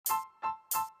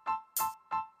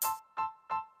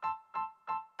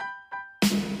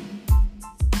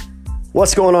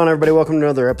What's going on, everybody? Welcome to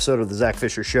another episode of the Zach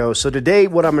Fisher Show. So today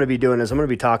what I'm going to be doing is I'm going to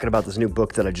be talking about this new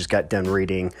book that I just got done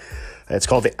reading. It's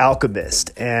called The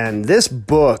Alchemist. And this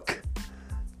book,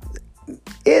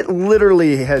 it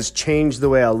literally has changed the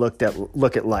way I look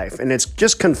at life. And it's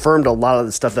just confirmed a lot of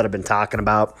the stuff that I've been talking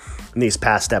about in these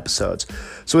past episodes.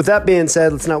 So with that being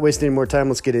said, let's not waste any more time.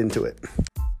 Let's get into it.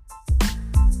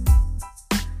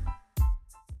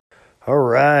 All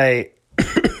right.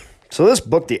 So this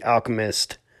book, The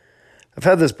Alchemist, I've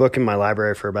had this book in my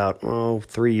library for about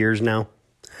 3 years now.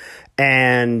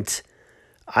 And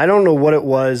I don't know what it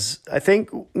was. I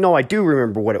do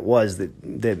remember what it was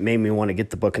that made me want to get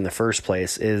the book in the first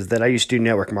place, is that I used to do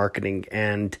network marketing.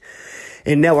 And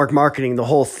in network marketing, the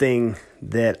whole thing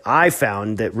that I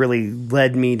found that really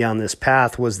led me down this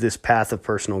path was this path of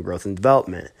personal growth and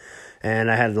development.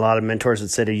 And I had a lot of mentors that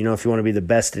said, if you want to be the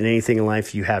best in anything in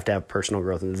life, you have to have personal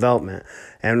growth and development.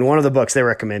 And one of the books they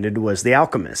recommended was The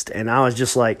Alchemist. And I was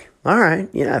just like, all right,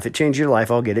 if it changed your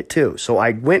life, I'll get it too. So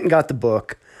I went and got the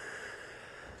book,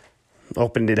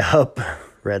 opened it up,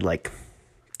 read like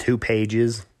 2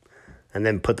 pages, and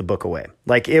then put the book away.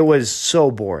 Like, it was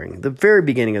so boring. The very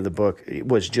beginning of the book, it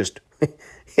was just,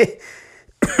 it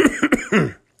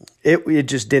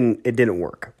just didn't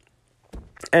work.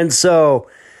 And so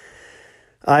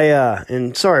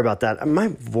and sorry about that. My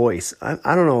voice,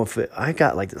 I don't know if I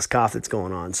got like this cough that's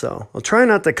going on. So I'll try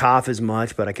not to cough as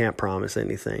much, but I can't promise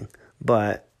anything.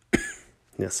 But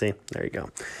yeah, see, there you go.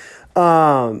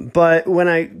 But when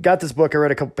I got this book, I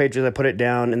read a couple pages, I put it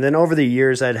down. And then over the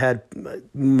years, I'd had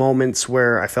moments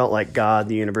where I felt like God,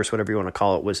 the universe, whatever you want to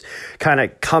call it, was kind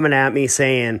of coming at me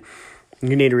saying,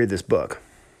 you need to read this book.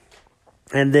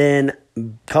 And then a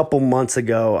couple months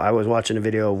ago, I was watching a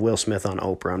video of Will Smith on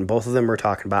Oprah, and both of them were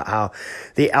talking about how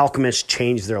The Alchemist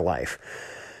changed their life.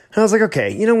 And I was like, okay,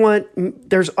 you know what?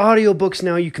 There's audiobooks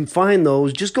now. You can find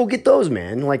those. Just go get those,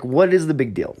 man. Like, what is the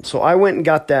big deal? So I went and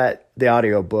got the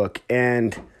audiobook,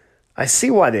 and I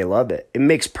see why they love it. It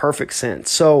makes perfect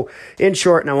sense. So in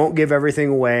short, and I won't give everything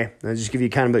away, I'll just give you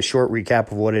kind of a short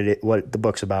recap of what the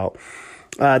book's about.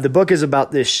 The book is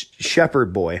about this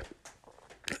shepherd boy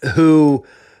who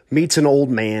meets an old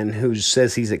man who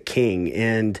says he's a king,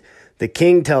 and the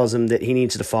king tells him that he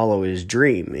needs to follow his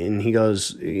dream. And he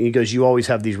goes, you always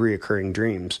have these reoccurring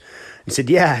dreams. He said,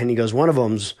 yeah. And he goes, one of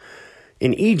them's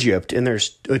in Egypt, and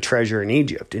there's a treasure in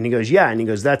Egypt. And he goes, yeah. And he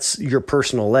goes, that's your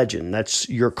personal legend. That's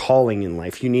your calling in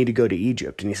life. You need to go to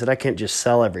Egypt. And he said, I can't just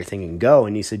sell everything and go.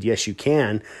 And he said, yes, you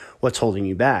can. What's holding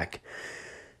you back?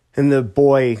 And the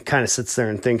boy kind of sits there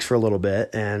and thinks for a little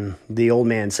bit, and the old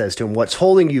man says to him, what's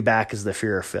holding you back is the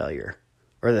fear of failure,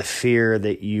 or the fear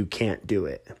that you can't do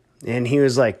it. And he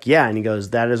was like, yeah. And he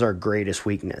goes, that is our greatest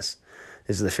weakness,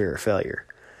 is the fear of failure.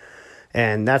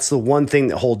 And that's the one thing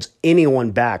that holds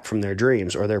anyone back from their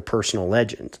dreams or their personal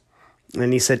legend.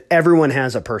 And he said, everyone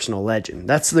has a personal legend.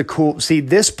 That's the cool. See,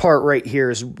 this part right here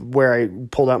is where I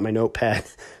pulled out my notepad.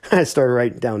 I started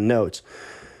writing down notes,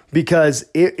 because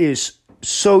it is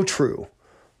so true.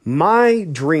 My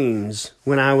dreams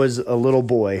when I was a little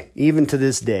boy, even to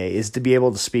this day, is to be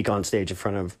able to speak on stage in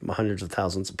front of hundreds of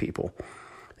thousands of people.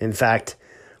 In fact,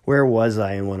 where was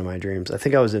I in one of my dreams? I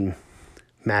think I was in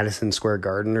Madison Square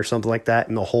Garden or something like that,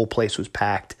 and the whole place was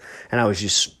packed, and I was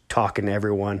just talking to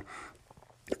everyone.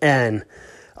 And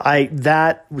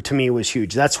that to me was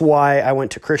huge. That's why I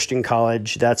went to Christian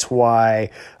college. That's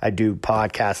why I do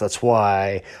podcasts. That's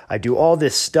why I do all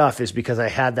this stuff, is because I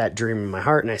had that dream in my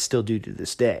heart, and I still do to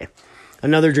this day.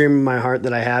 Another dream in my heart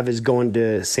that I have is going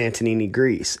to Santorini,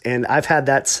 Greece. And I've had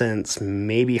that since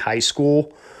maybe high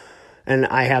school. And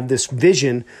I have this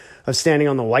vision of standing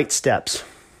on the white steps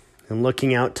and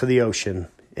looking out to the ocean.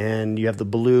 And you have the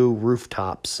blue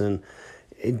rooftops and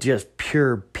just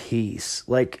pure peace.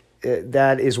 Like,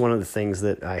 that is one of the things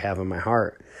that I have in my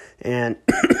heart. And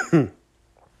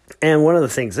and one of the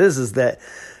things is that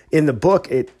in the book,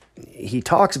 he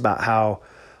talks about how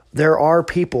there are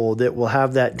people that will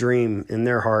have that dream in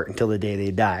their heart until the day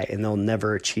they die, and they'll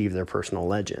never achieve their personal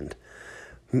legend.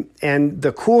 And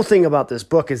the cool thing about this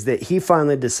book is that he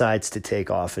finally decides to take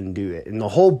off and do it. And the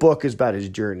whole book is about his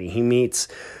journey. He meets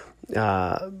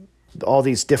all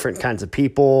these different kinds of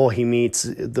people. He meets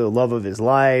the love of his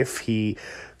life. He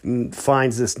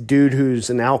finds this dude who's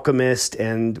an alchemist,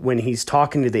 and when he's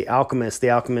talking to the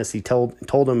alchemist, he told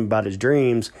him about his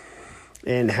dreams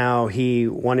and how he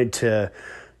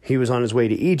was on his way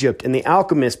to Egypt, and the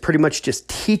alchemist pretty much just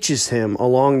teaches him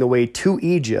along the way to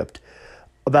Egypt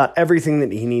about everything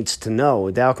that he needs to know.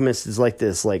 The alchemist is like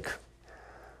this, I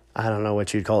don't know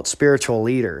what you'd call it, spiritual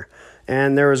leader.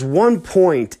 And there was one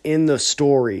point in the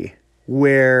story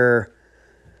where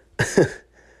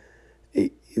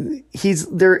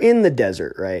they're in the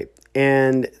desert, right?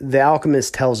 And the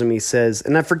alchemist tells him, he says,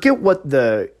 and I forget what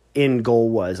the end goal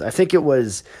was. I think it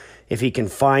was if he can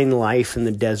find life in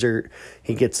the desert,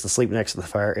 he gets to sleep next to the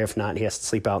fire. If not, he has to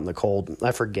sleep out in the cold.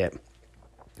 I forget.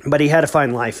 But he had to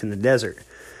find life in the desert.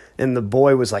 And the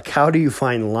boy was like, how do you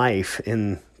find life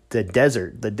in the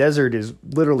desert? The desert is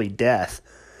literally death.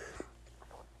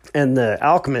 And the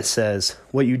alchemist says,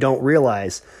 what you don't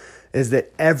realize is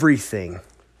that everything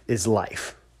is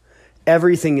life.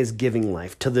 Everything is giving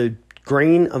life. To the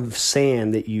grain of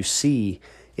sand that you see,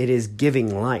 it is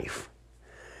giving life.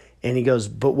 And he goes,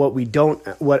 but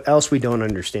what else we don't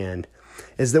understand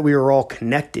is that we are all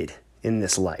connected in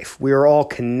this life. We are all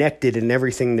connected in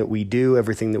everything that we do,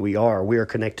 everything that we are. We are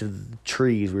connected to the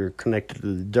trees. We are connected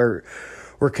to the dirt.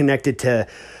 We're connected to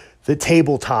the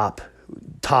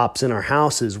tops in our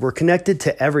houses. We're connected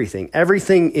to everything.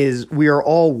 We are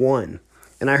all one.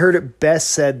 And I heard it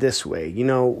best said this way. You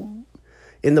know,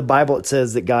 in the Bible, it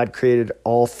says that God created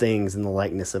all things in the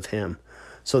likeness of him.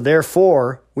 So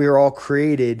therefore, we are all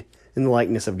created in the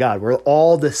likeness of God. We're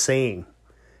all the same.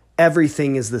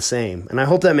 Everything is the same. And I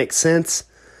hope that makes sense.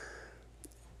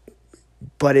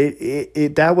 But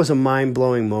that was a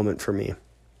mind-blowing moment for me.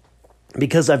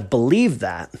 Because I've believed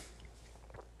that.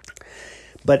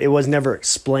 But it was never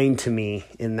explained to me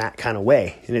in that kind of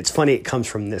way. And it's funny it comes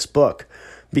from this book.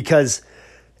 Because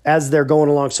as they're going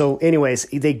along, so anyways,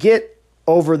 they get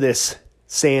over this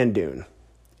sand dune.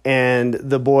 And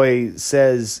the boy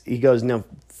says, he goes, now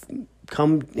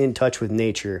come in touch with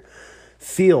nature.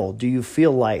 Do you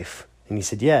feel life? And he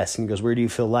said, yes. And he goes, where do you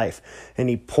feel life? And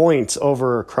he points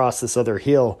over across this other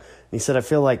hill. And he said, I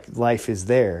feel like life is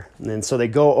there. And then so they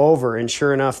go over, and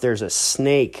sure enough, there's a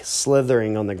snake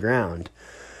slithering on the ground.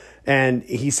 And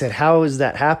he said, how is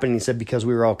that happening? He said, because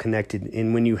we were all connected.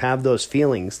 And when you have those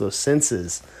feelings, those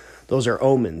senses, those are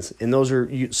omens. And those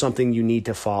are something you need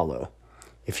to follow.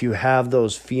 If you have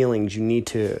those feelings, you need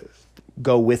to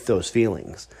go with those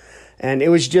feelings. And it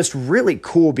was just really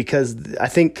cool because I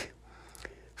think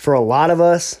for a lot of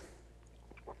us,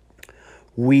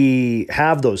 we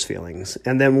have those feelings.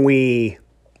 And then we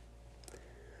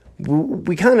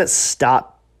kind of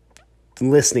stop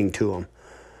listening to them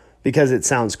because it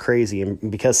sounds crazy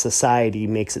and because society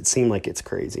makes it seem like it's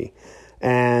crazy.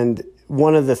 And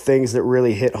one of the things that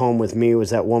really hit home with me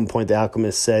was at one point the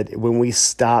alchemist said, when we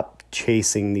stop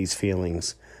chasing these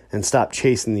feelings and stop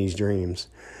chasing these dreams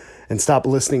and stop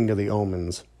listening to the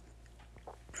omens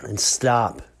and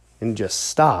just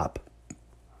stop,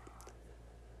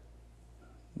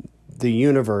 the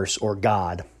universe or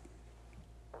God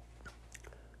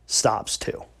stops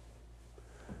too.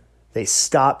 They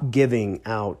stop giving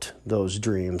out those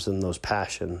dreams and those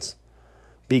passions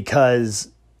because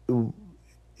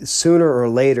sooner or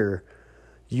later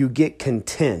you get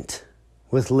content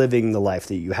with living the life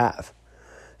that you have.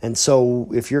 And so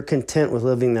if you're content with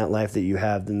living that life that you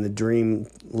have, then the dream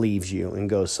leaves you and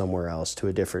goes somewhere else to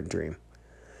a different dream.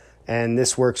 And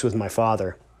this works with my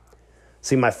father.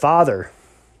 See, my father,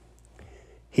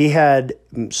 he had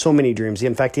so many dreams.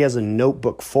 In fact, he has a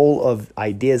notebook full of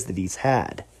ideas that he's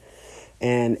had.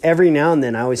 And every now and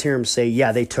then I always hear him say,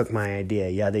 yeah, they took my idea.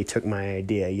 Yeah, they took my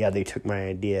idea. Yeah, they took my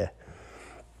idea.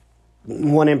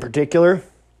 One in particular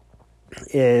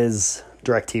is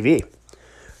DirecTV.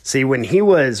 See, when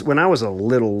I was a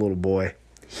little boy,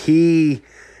 he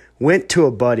went to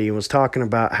a buddy and was talking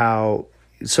about how,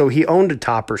 so he owned a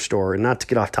Topper store, and not to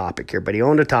get off topic here, but he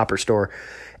owned a Topper store.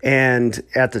 And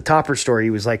at the Topper store, he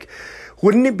was like,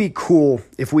 wouldn't it be cool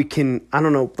if we can, I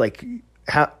don't know, like,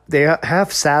 they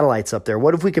have satellites up there.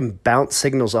 What if we can bounce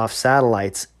signals off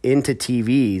satellites into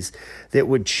TVs that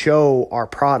would show our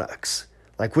products?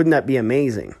 Like, wouldn't that be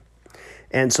amazing?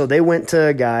 And so they went to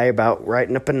a guy about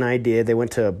writing up an idea. They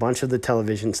went to a bunch of the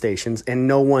television stations, and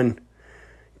no one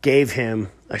gave him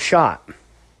a shot.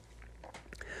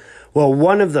 Well,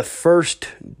 one of the first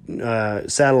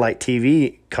satellite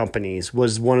TV companies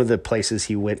was one of the places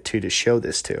he went to show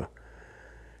this to.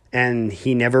 And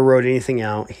he never wrote anything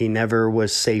out. He never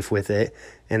was safe with it,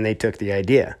 and they took the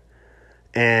idea.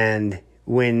 And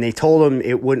when they told him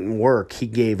it wouldn't work, he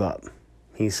gave up.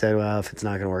 He said, well, if it's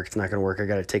not going to work, it's not going to work. I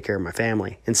got to take care of my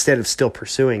family. Instead of still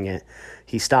pursuing it,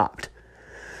 he stopped.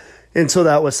 And so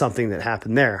that was something that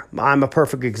happened there. I'm a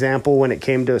perfect example when it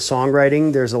came to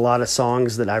songwriting. There's a lot of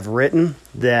songs that I've written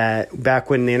that back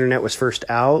when the internet was first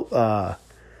out,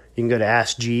 you can go to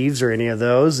Ask Jeeves or any of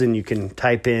those, and you can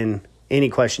type in any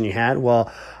question you had.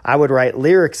 Well, I would write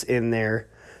lyrics in there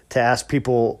to ask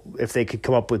people if they could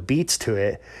come up with beats to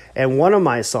it. And one of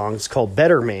my songs called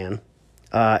Better Man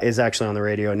is actually on the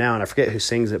radio now, and I forget who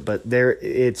sings it, but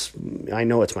I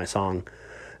know it's my song.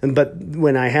 But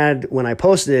when I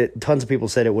posted it, tons of people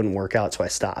said it wouldn't work out, so I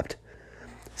stopped.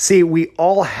 See, we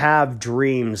all have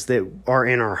dreams that are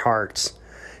in our hearts,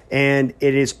 and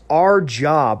it is our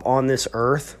job on this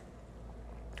earth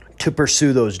to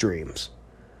pursue those dreams,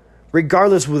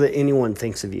 regardless of what anyone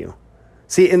thinks of you.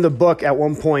 See, in the book, at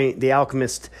one point, the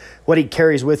alchemist, what he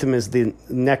carries with him is the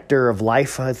nectar of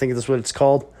life. I think that's what it's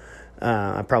called.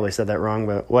 I probably said that wrong,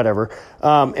 but whatever.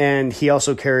 And he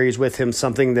also carries with him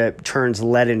something that turns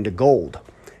lead into gold.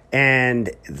 And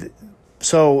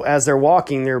so as they're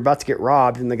walking, they're about to get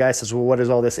robbed, and the guy says, well, what is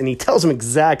all this? And he tells them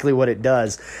exactly what it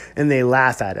does, and they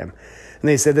laugh at him. And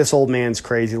they say, this old man's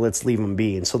crazy, let's leave him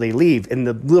be. And so they leave, and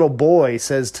the little boy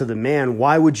says to the man,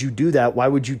 why would you do that? Why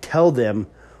would you tell them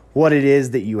what it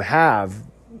is that you have?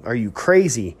 Are you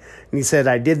crazy? And he said,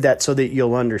 I did that so that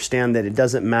you'll understand that it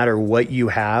doesn't matter what you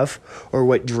have or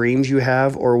what dreams you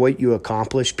have or what you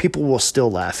accomplish. People will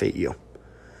still laugh at you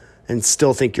and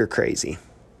still think you're crazy.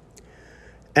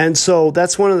 And so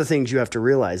that's one of the things you have to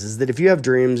realize is that if you have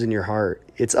dreams in your heart,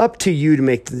 it's up to you to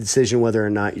make the decision whether or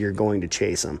not you're going to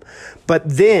chase them. But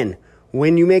then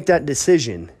when you make that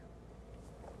decision,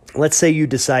 let's say you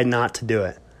decide not to do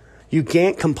it. You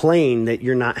can't complain that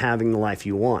you're not having the life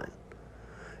you want.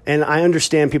 And I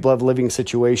understand people have living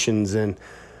situations and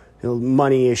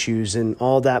money issues and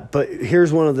all that. But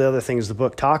here's one of the other things the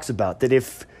book talks about, that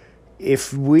if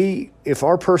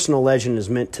our personal legend is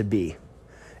meant to be,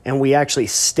 and we actually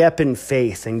step in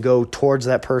faith and go towards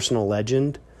that personal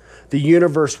legend, the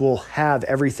universe will have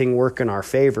everything work in our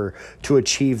favor to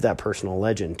achieve that personal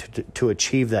legend, to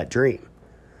achieve that dream.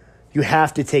 You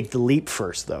have to take the leap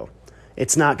first, though.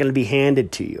 It's not going to be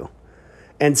handed to you.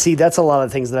 And see, that's a lot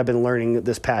of things that I've been learning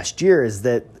this past year is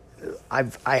that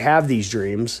I have these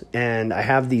dreams and I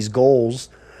have these goals.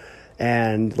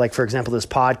 And like, for example, this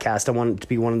podcast, I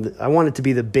want it to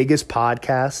be the biggest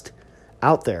podcast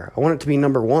out there. I want it to be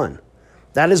number one.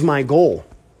 That is my goal.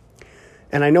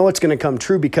 And I know it's going to come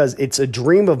true because it's a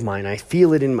dream of mine. I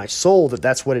feel it in my soul that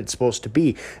that's what it's supposed to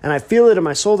be. And I feel it in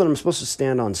my soul that I'm supposed to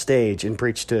stand on stage and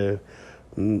preach to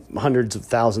hundreds of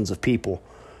thousands of people.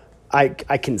 I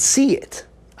can see it.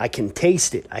 I can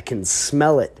taste it. I can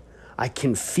smell it. I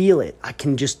can feel it.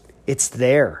 It's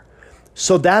there.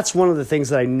 So that's one of the things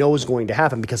that I know is going to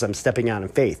happen because I'm stepping out in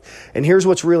faith. And here's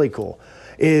what's really cool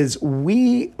is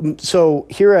so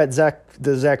here at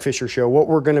the Zach Fisher Show, what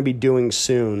we're going to be doing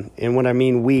soon, and when I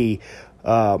mean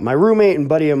my roommate and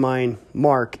buddy of mine,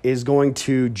 Mark, is going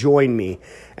to join me,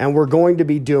 and we're going to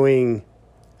be doing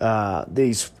we're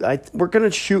going to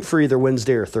shoot for either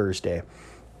Wednesday or Thursday,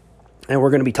 and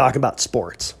we're going to be talking about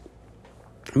sports,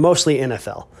 mostly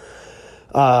NFL.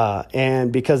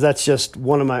 And because that's just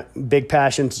one of my big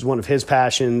passions, is one of his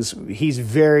passions. He's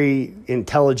very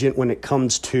intelligent when it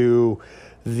comes to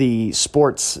the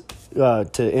sports,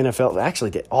 to NFL, actually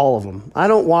to all of them. I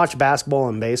don't watch basketball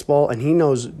and baseball, and he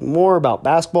knows more about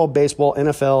basketball, baseball,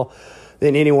 NFL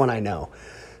than anyone I know.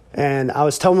 And I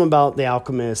was telling him about The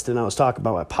Alchemist, and I was talking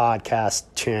about my podcast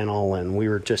channel, and we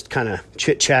were just kind of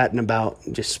chit-chatting about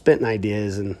just spitting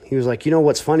ideas. And he was like,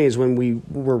 what's funny is when we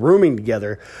were rooming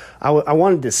together, I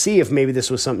wanted to see if maybe this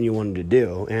was something you wanted to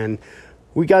do. And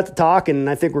we got to talking, and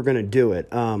I think we're going to do it,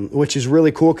 which is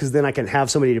really cool because then I can have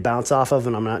somebody to bounce off of,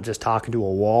 and I'm not just talking to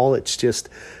a wall. It's just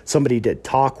somebody to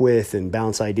talk with and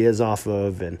bounce ideas off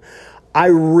of. And I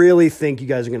really think you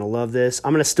guys are going to love this.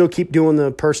 I'm going to still keep doing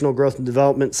the personal growth and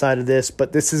development side of this,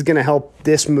 but this is going to help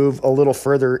this move a little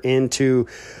further into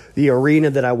the arena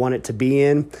that I want it to be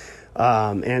in.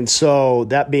 And so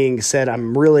that being said,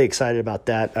 I'm really excited about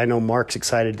that. I know Mark's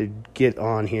excited to get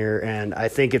on here, and I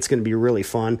think it's going to be really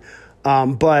fun.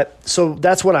 But so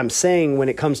that's what I'm saying when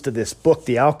it comes to this book,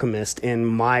 The Alchemist, and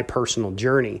my personal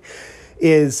journey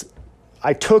is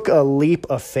I took a leap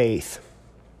of faith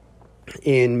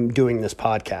in doing this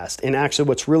podcast. And actually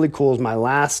what's really cool is my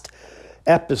last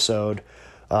episode,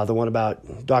 the one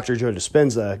about Dr. Joe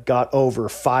Dispenza, got over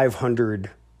 500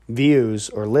 views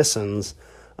or listens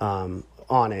on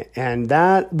it. And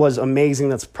that was amazing.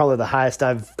 That's probably the highest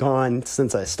I've gone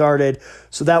since I started.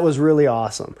 So that was really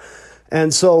awesome.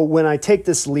 And so when I take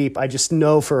this leap, I just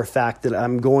know for a fact that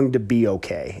I'm going to be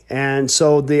okay. And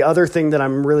so the other thing that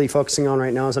I'm really focusing on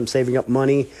right now is I'm saving up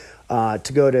money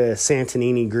to go to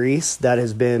Santorini, Greece. That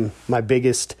has been my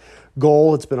biggest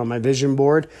goal. It's been on my vision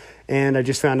board. And I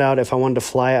just found out if I wanted to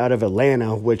fly out of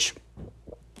Atlanta, which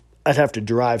I'd have to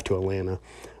drive to Atlanta.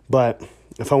 But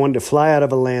if I wanted to fly out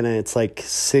of Atlanta, it's like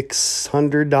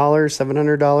 $600,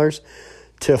 $700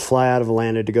 to fly out of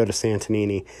Atlanta to go to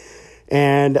Santorini.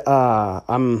 And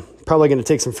I'm probably going to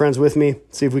take some friends with me,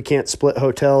 see if we can't split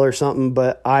hotel or something,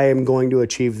 but I am going to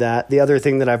achieve that. The other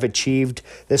thing that I've achieved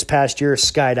this past year is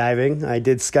skydiving. I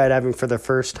did skydiving for the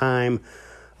first time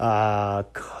a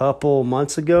couple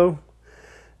months ago,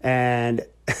 and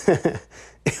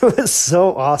it was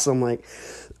so awesome. Like,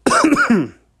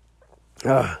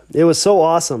 it was so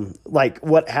awesome. Like,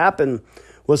 what happened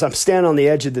was I'm standing on the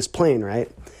edge of this plane, right?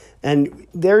 And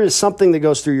there is something that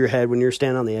goes through your head when you're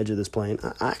standing on the edge of this plane.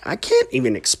 I can't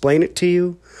even explain it to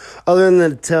you other than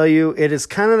to tell you it is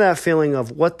kind of that feeling of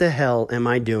what the hell am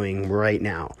I doing right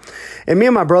now? And me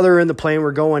and my brother are in the plane.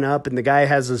 We're going up, and the guy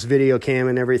has this video cam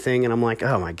and everything. And I'm like,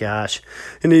 oh, my gosh.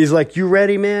 And he's like, you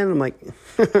ready, man? I'm like,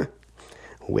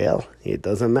 well, it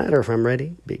doesn't matter if I'm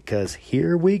ready because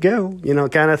here we go,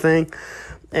 kind of thing.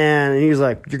 And he was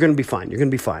like, you're going to be fine. You're going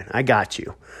to be fine. I got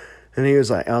you. And I was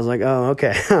like, oh,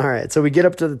 okay. All right. So we get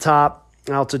up to the top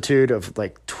altitude of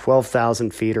like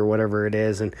 12,000 feet or whatever it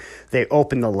is. And they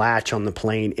open the latch on the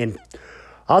plane. And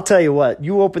I'll tell you what,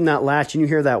 you open that latch and you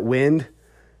hear that wind.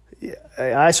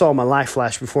 I saw my life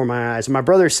flash before my eyes. My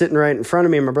brother's sitting right in front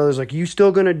of me. And my brother's like, you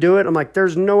still going to do it? I'm like,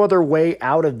 there's no other way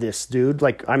out of this, dude.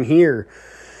 Like, I'm here.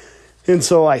 And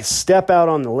so I step out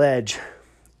on the ledge.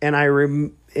 And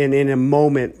and in a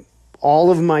moment,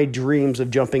 all of my dreams of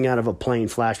jumping out of a plane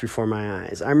flashed before my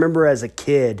eyes. I remember as a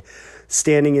kid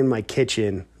standing in my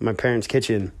kitchen, my parents'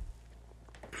 kitchen,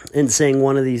 and saying,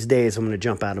 one of these days I'm going to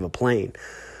jump out of a plane.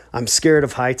 I'm scared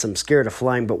of heights. I'm scared of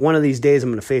flying. But one of these days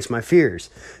I'm going to face my fears.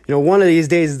 One of these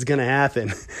days it's going to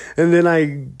happen. And then I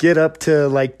get up to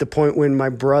like the point when my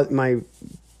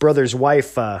brother's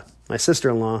wife, my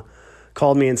sister-in-law,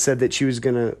 called me and said that she was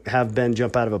going to have Ben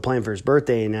jump out of a plane for his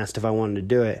birthday and asked if I wanted to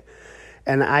do it.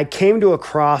 And I came to a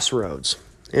crossroads.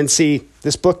 And see,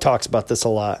 this book talks about this a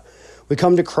lot. We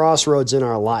come to crossroads in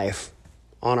our life,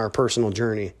 on our personal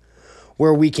journey,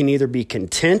 where we can either be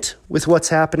content with what's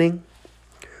happening,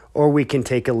 or we can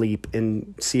take a leap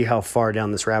and see how far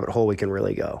down this rabbit hole we can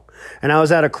really go. And I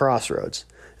was at a crossroads.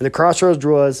 And the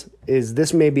crossroads is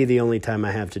this may be the only time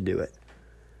I have to do it.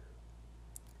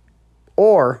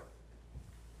 Or,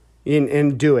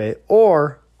 and do it.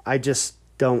 Or I just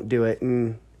don't do it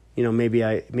and maybe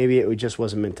it just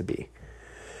wasn't meant to be.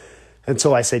 And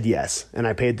so I said yes. And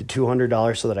I paid the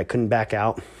 $200 so that I couldn't back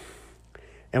out.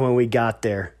 And when we got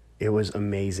there, it was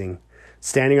amazing.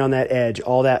 Standing on that edge,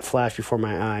 all that flashed before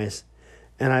my eyes.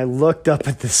 And I looked up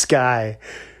at the sky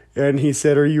and he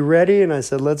said, are you ready? And I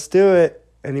said, let's do it.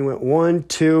 And he went 1,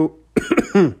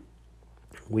 2.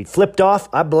 We flipped off.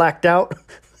 I blacked out.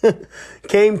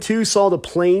 Came to, saw the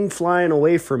plane flying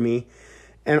away from me.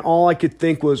 And all I could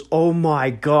think was, oh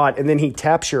my God. And then he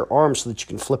taps your arms so that you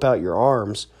can flip out your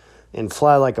arms and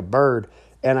fly like a bird.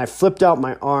 And I flipped out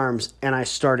my arms and I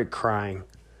started crying.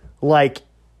 Like,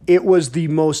 it was the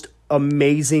most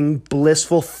amazing,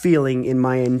 blissful feeling in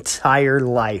my entire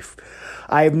life.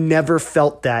 I have never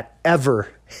felt that ever,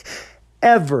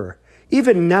 ever.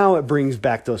 Even now it brings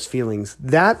back those feelings.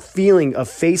 That feeling of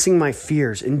facing my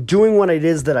fears and doing what it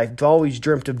is that I've always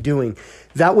dreamt of doing,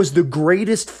 that was the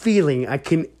greatest feeling I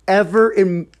can ever,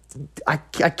 I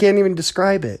can't even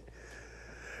describe it.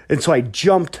 And so I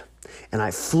jumped and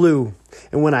I flew.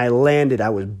 And when I landed, I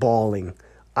was bawling.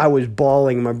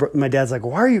 My dad's like,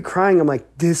 why are you crying? I'm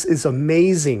like, this is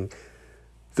amazing.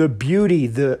 The beauty,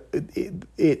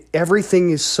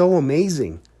 everything is so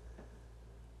amazing.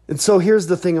 And so here's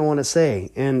the thing I want to say,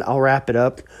 and I'll wrap it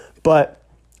up. But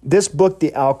this book,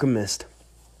 The Alchemist,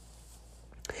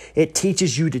 it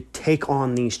teaches you to take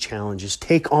on these challenges,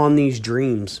 take on these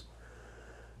dreams.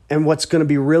 And what's going to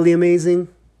be really amazing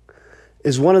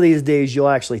is one of these days you'll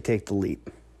actually take the leap.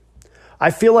 I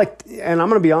feel like, and I'm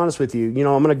going to be honest with you, I'm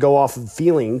going to go off of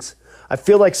feelings. I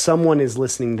feel like someone is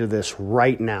listening to this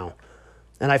right now.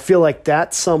 And I feel like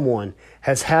that someone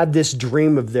has had this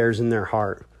dream of theirs in their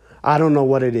heart. I don't know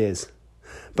what it is,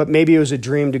 but maybe it was a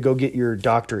dream to go get your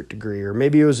doctorate degree, or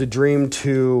maybe it was a dream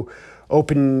to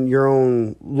open your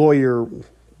own lawyer,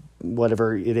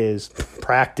 whatever it is,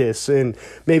 practice, and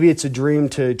maybe it's a dream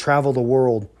to travel the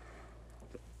world.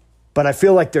 But I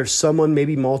feel like there's someone,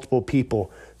 maybe multiple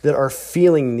people, that are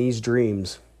feeling these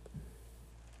dreams.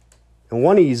 And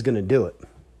one of you is going to do it.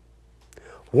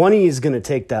 One of you is going to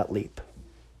take that leap.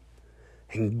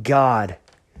 And God,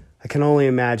 I can only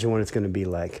imagine what it's going to be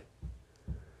like.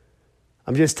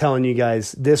 I'm just telling you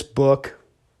guys, this book,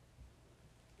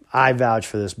 I vouch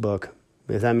for this book.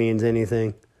 If that means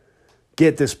anything,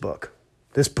 get this book.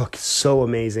 This book is so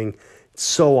amazing. It's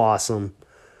so awesome.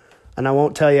 And I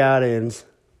won't tell you how it ends,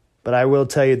 but I will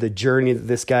tell you the journey that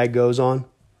this guy goes on.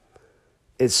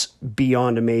 is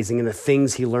beyond amazing, and the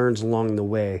things he learns along the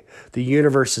way. The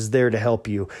universe is there to help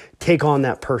you take on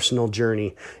that personal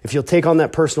journey. If you'll take on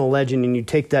that personal legend and you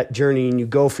take that journey and you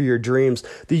go for your dreams,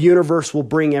 the universe will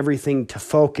bring everything to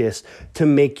focus to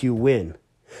make you win.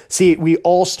 See, we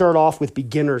all start off with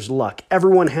beginner's luck.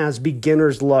 Everyone has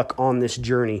beginner's luck on this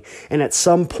journey. And at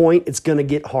some point, it's going to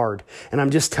get hard. And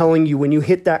I'm just telling you, when you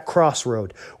hit that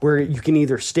crossroad where you can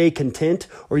either stay content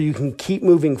or you can keep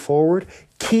moving forward,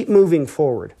 keep moving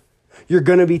forward. You're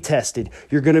going to be tested.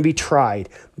 You're going to be tried.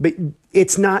 But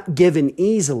it's not given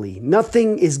easily.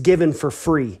 Nothing is given for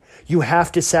free. You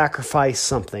have to sacrifice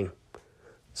something.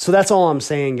 So that's all I'm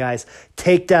saying, guys.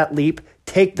 Take that leap.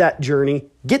 Take that journey.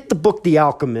 Get the book, The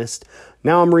Alchemist.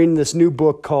 Now I'm reading this new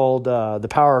book called The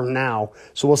Power of Now.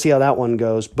 So we'll see how that one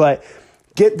goes. But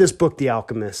get this book, The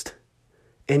Alchemist,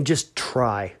 and just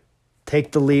try.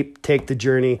 Take the leap. Take the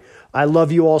journey. I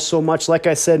love you all so much. Like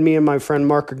I said, me and my friend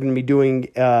Mark are going to be doing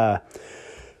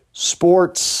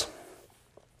sports.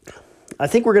 I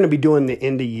think we're going to be doing the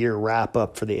end of year wrap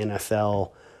up for the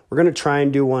NFL. We're going to try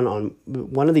and do one on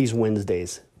one of these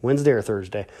Wednesdays, Wednesday or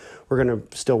Thursday. We're going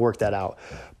to still work that out.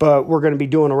 But we're going to be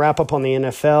doing a wrap-up on the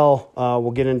NFL.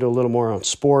 We'll get into a little more on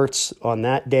sports on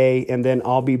that day. And then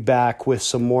I'll be back with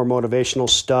some more motivational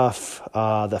stuff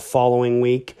the following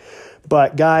week.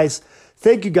 But, guys,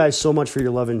 thank you guys so much for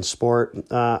your love and support.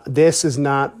 This is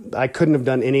not – I couldn't have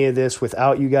done any of this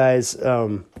without you guys.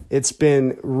 It's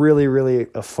been really, really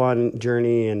a fun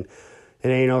journey, and it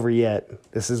ain't over yet.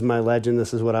 This is my legend.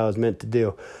 This is what I was meant to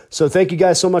do. So thank you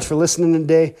guys so much for listening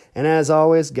today. And as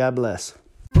always, God bless.